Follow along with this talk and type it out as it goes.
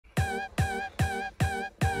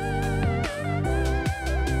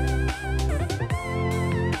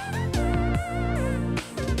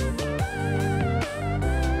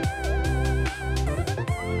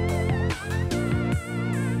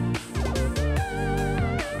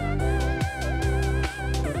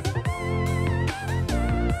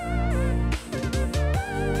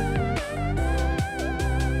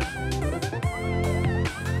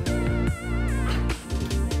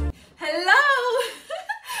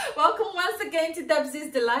Welcome once again to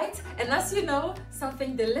Debsy's Delight, and as you know,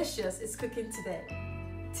 something delicious is cooking today.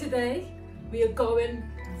 Today, we are going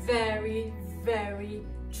very, very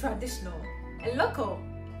traditional and local,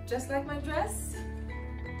 just like my dress.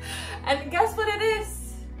 And guess what it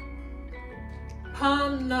is?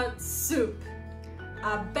 Palm nut soup.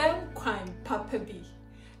 Abenkwan papabi.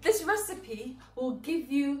 This recipe will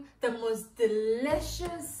give you the most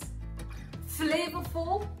delicious,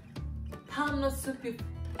 flavorful palm nut soup you've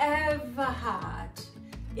ever had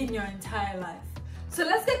in your entire life. So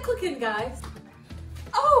let's get cooking, guys.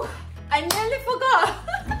 Oh, I nearly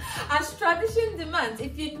forgot. As tradition demands,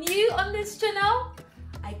 if you're new on this channel,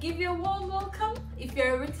 I give you a warm welcome. If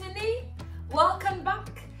you're a returnee, welcome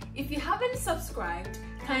back. If you haven't subscribed,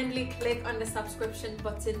 kindly click on the subscription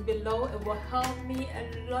button below. It will help me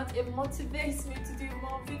a lot. It motivates me to do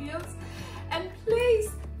more videos. And please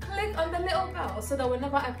click on the little bell so that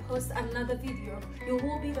whenever I post another video, you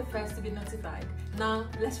will be the first to be notified. Now,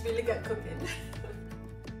 let's really get cooking.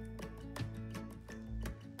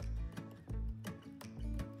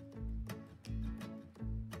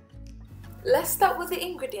 Let's start with the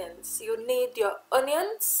ingredients. You need your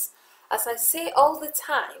onions. As I say all the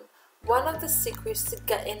time, one of the secrets to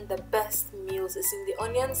getting the best meals is in the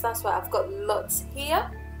onions. That's why I've got lots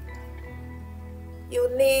here. You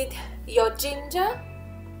need your ginger.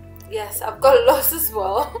 Yes, I've got lots as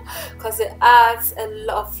well because it adds a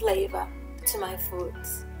lot of flavor to my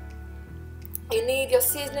foods. You need your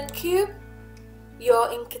seasoning cube, your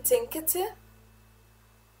nketenkete,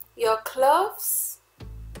 your cloves,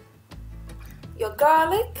 your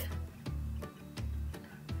garlic,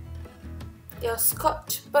 your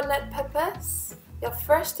scotch bonnet peppers, your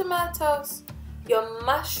fresh tomatoes, your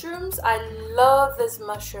mushrooms. I love these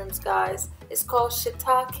mushrooms, guys. It's called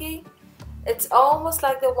shiitake. It's almost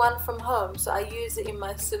like the one from home, so I use it in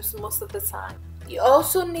my soups most of the time. You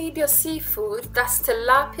also need your seafood. That's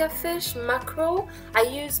tilapia fish, mackerel. I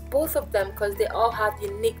use both of them because they all have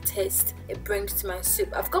unique taste it brings to my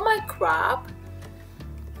soup. I've got my crab.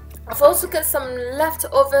 I've also got some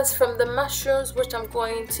leftovers from the mushrooms, which I'm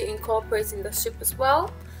going to incorporate in the soup as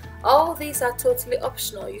well. All these are totally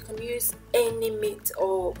optional. You can use any meat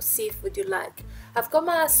or seafood you like. I've got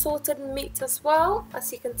my assorted meat as well,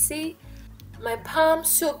 as you can see. My palm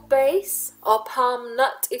soup base, or palm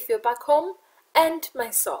nut if you're back home, and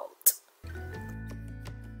my salt.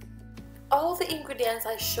 All the ingredients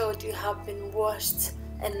I showed you have been washed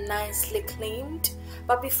and nicely cleaned.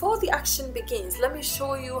 But before the action begins, let me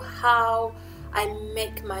show you how I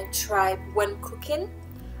make my tripe when cooking.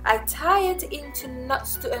 I tie it into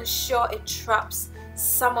knots to ensure it traps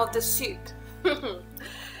some of the soup.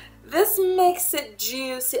 This makes it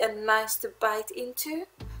juicy and nice to bite into.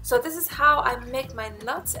 So this is how I make my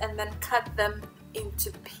nuts and then cut them into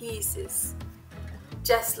pieces,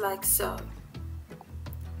 just like so.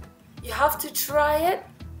 You have to try it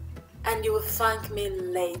and you will thank me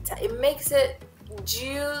later. It makes it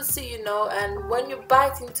juicy, you know, and when you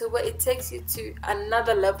bite into it, it takes you to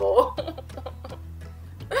another level.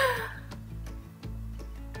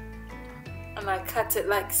 And I cut it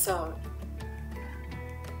like so.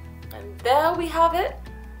 And there we have it,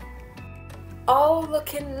 all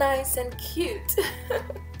looking nice and cute.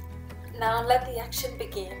 Now let the action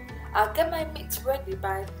begin. I'll get my meat ready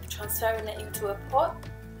by transferring it into a pot.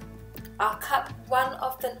 I'll cut one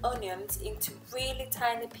of the onions into really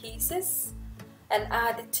tiny pieces and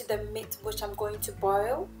add it to the meat which I'm going to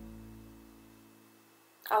boil.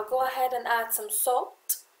 I'll go ahead and add some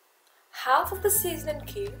salt, half of the seasoning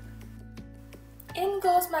cube. In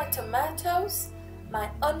goes my tomatoes, my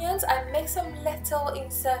onions. I make some little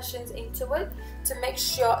insertions into it to make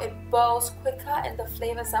sure it boils quicker and the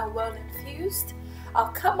flavors are well infused. I'll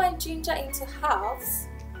cut my ginger into halves.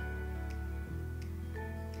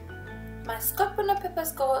 My scotch bonnet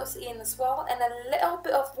peppers goes in as well, and a little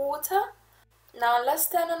bit of water. Now let's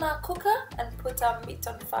turn on our cooker and put our meat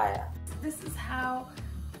on fire. This is how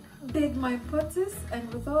big my pot is, and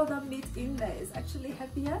with all that meat in there, it's actually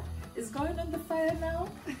heavier. It's going on the fire now.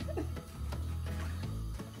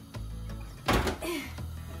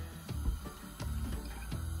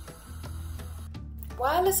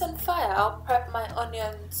 While it's on fire, I'll prep my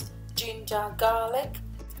onions, ginger, garlic,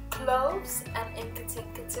 cloves and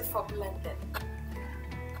nketenkete for blending.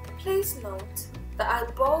 Please note that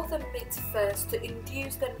I boil the meat first to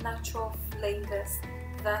induce the natural flavors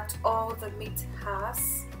that all the meat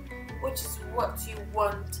has, which is what you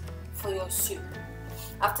want for your soup.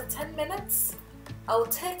 After 10 minutes, I'll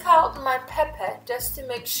take out my pepper just to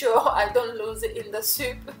make sure I don't lose it in the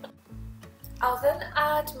soup. I'll then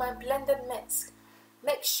add my blended mix.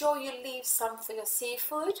 Make sure you leave some for your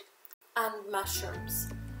seafood and mushrooms.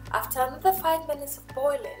 After another 5 minutes of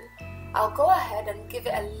boiling, I'll go ahead and give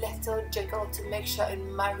it a little jiggle to make sure it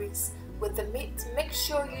marries with the meat. Make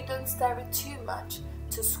sure you don't stir it too much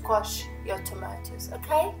to squash your tomatoes,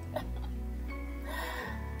 okay?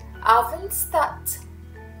 I'll then start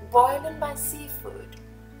boiling my seafood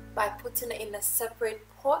by putting it in a separate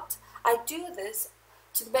pot. I do this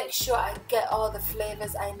to make sure I get all the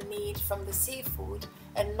flavors I need from the seafood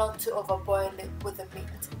and not to overboil it with the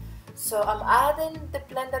meat. So I'm adding the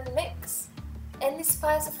blended mix, any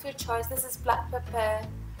spice of your choice. This is black pepper,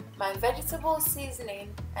 my vegetable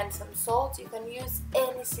seasoning, and some salt. You can use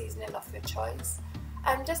any seasoning of your choice,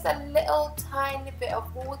 and just a little tiny bit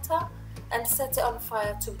of water, and set it on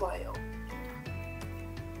fire to boil.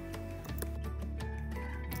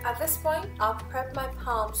 At this point, I'll prep my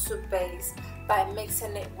palm soup base by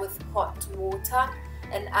mixing it with hot water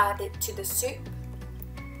and add it to the soup.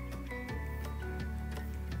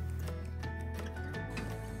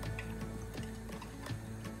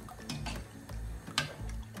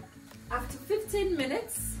 After 15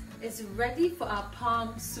 minutes, it's ready for our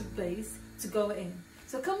palm soup base to go in.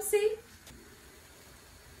 So come see.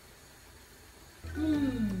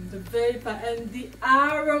 The vapor and the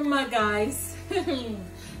aroma, guys.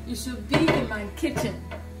 You should be in my kitchen.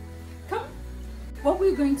 Come. What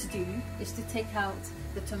we're going to do is to take out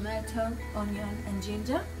the tomato, onion and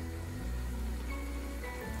ginger,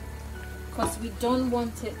 because we don't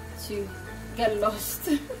want it to get lost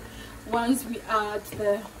once we add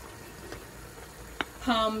the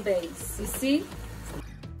palm base. You see?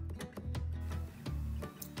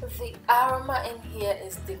 The aroma in here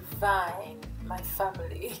is divine, my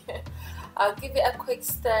family. I'll give it a quick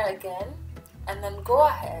stir again and then go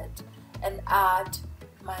ahead and add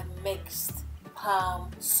my mixed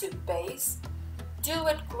palm soup base. Do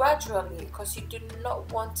it gradually because you do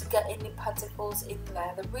not want to get any particles in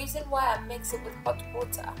there. The reason why I mix it with hot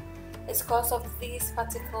water is because of these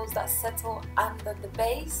particles that settle under the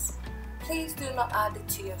base. Please do not add it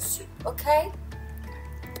to your soup, okay?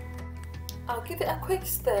 I'll give it a quick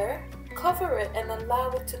stir, cover it and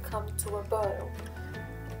allow it to come to a boil.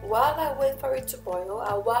 While I wait for it to boil,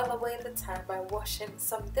 I'll while away the time by washing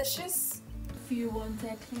some dishes. If you want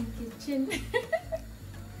a clean kitchen,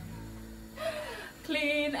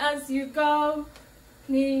 clean as you go,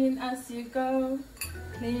 clean as you go,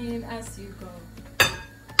 clean as you go.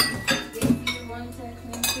 If you want a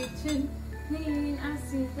clean kitchen, clean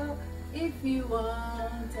as you go. If you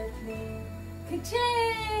want a clean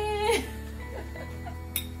kitchen.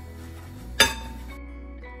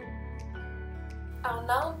 I'll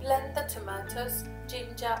now blend the tomatoes,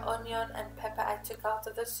 ginger, onion and pepper I took out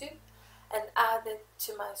of the soup and add it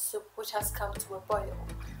to my soup, which has come to a boil.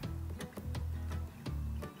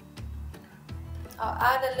 I'll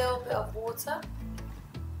add a little bit of water,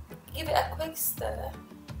 give it a quick stir,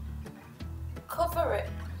 cover it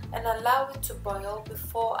and allow it to boil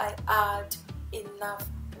before I add enough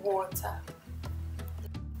water.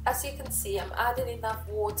 As you can see, I'm adding enough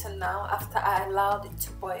water now after I allowed it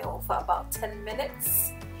to boil for about 10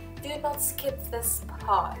 minutes. Do not skip this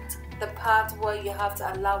part, the part where you have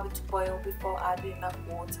to allow it to boil before adding enough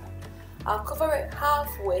water. I'll cover it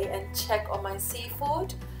halfway and check on my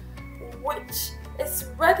seafood, which is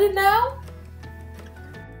ready now.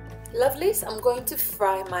 Lovelies, I'm going to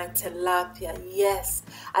fry my tilapia. Yes,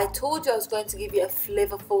 I told you I was going to give you a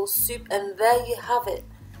flavorful soup, and there you have it.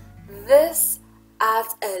 This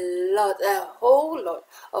adds a whole lot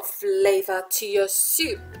of flavor to your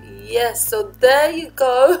soup. Yes, so there you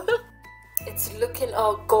go. It's looking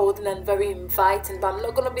all golden and very inviting, but I'm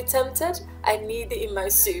not going to be tempted. I need it in my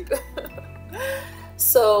soup.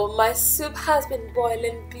 So my soup has been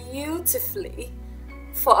boiling beautifully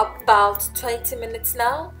for about 20 minutes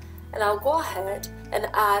now, and I'll go ahead and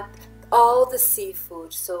add all the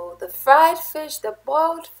seafood. So the fried fish, the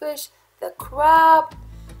boiled fish, the crab,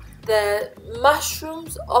 the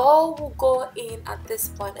mushrooms, all will go in at this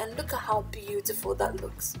point. And look at how beautiful that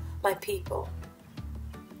looks, my people.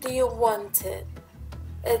 Do you want it?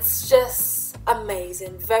 It's just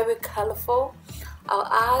amazing, very colorful. I'll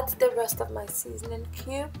add the rest of my seasoning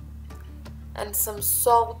cube and some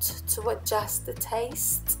salt to adjust the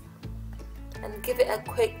taste and give it a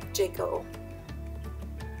quick jiggle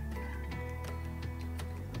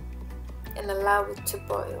and allow it to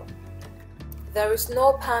boil. There is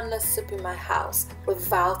no panless soup in my house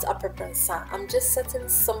without a preparansa. I'm just setting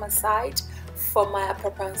some aside for my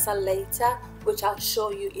preparansa later, which I'll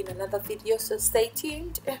show you in another video, so stay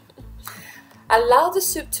tuned. Allow the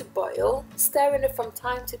soup to boil, stirring it from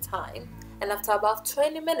time to time, and after about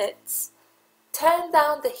 20 minutes, turn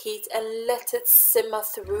down the heat and let it simmer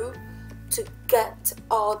through to get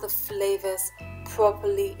all the flavors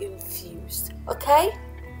properly infused. Okay?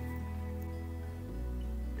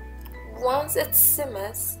 Once it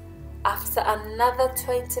simmers, after another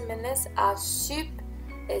 20 minutes, our soup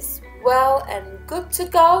is well and good to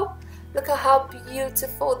go. Look at how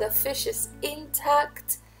beautiful the fish is,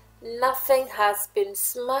 intact. Nothing has been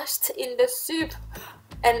smashed in the soup,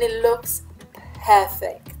 and it looks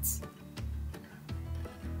perfect.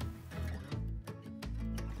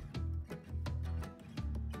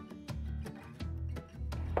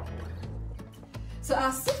 So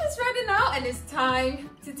our soup is ready now and it's time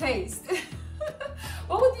to taste.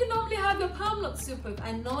 What would you normally have your palm nut soup with?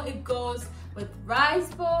 I know it goes with rice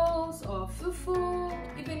balls or fufu,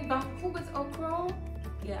 even banku with okra.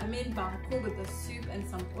 Yeah, I mean banku with the soup and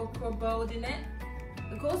some okra boiled in it.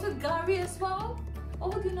 It goes with gari as well.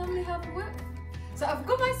 What would you normally have it with? So I've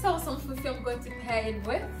got myself some fufu I'm going to pair it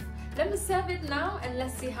with. Let me serve it now and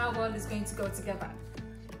let's see how well it's going to go together.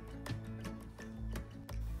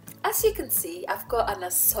 As you can see, I've got an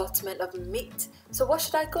assortment of meat. So what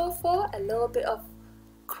should I go for? A little bit of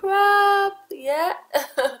crab, yeah,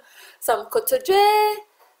 some kotoje,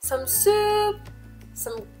 some soup,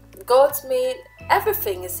 some goat meat,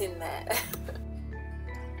 everything is in there.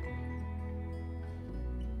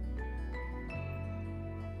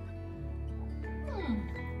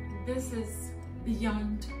 This is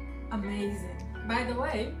beyond amazing. By the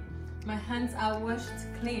way, my hands are washed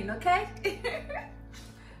clean, okay?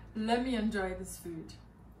 Let me enjoy this food.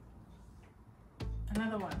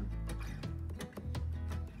 Another one.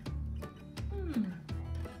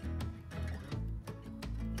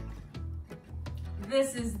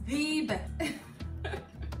 This is the best.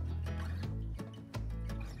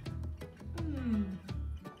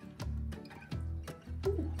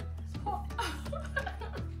 Ooh, it's hot.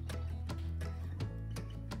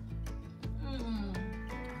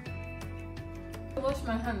 Wash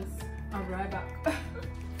my hands. I'll be right back.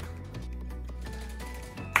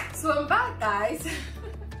 So I'm back, guys.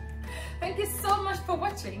 Thank you so much for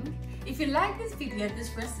watching. If you like this video,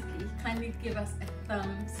 this recipe, kindly give us a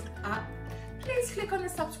thumbs up. Please click on the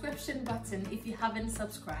subscription button if you haven't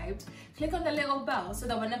subscribed. Click on the little bell so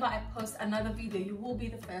that whenever I post another video, you will be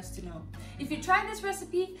the first to know. If you try this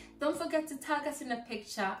recipe, don't forget to tag us in a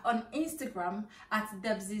picture on Instagram at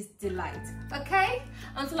Debsy's Delight. Okay?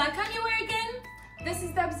 Until I come your way again, this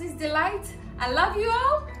is Debsy's Delight. I love you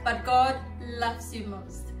all, but God loves you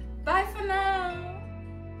most. Bye for now.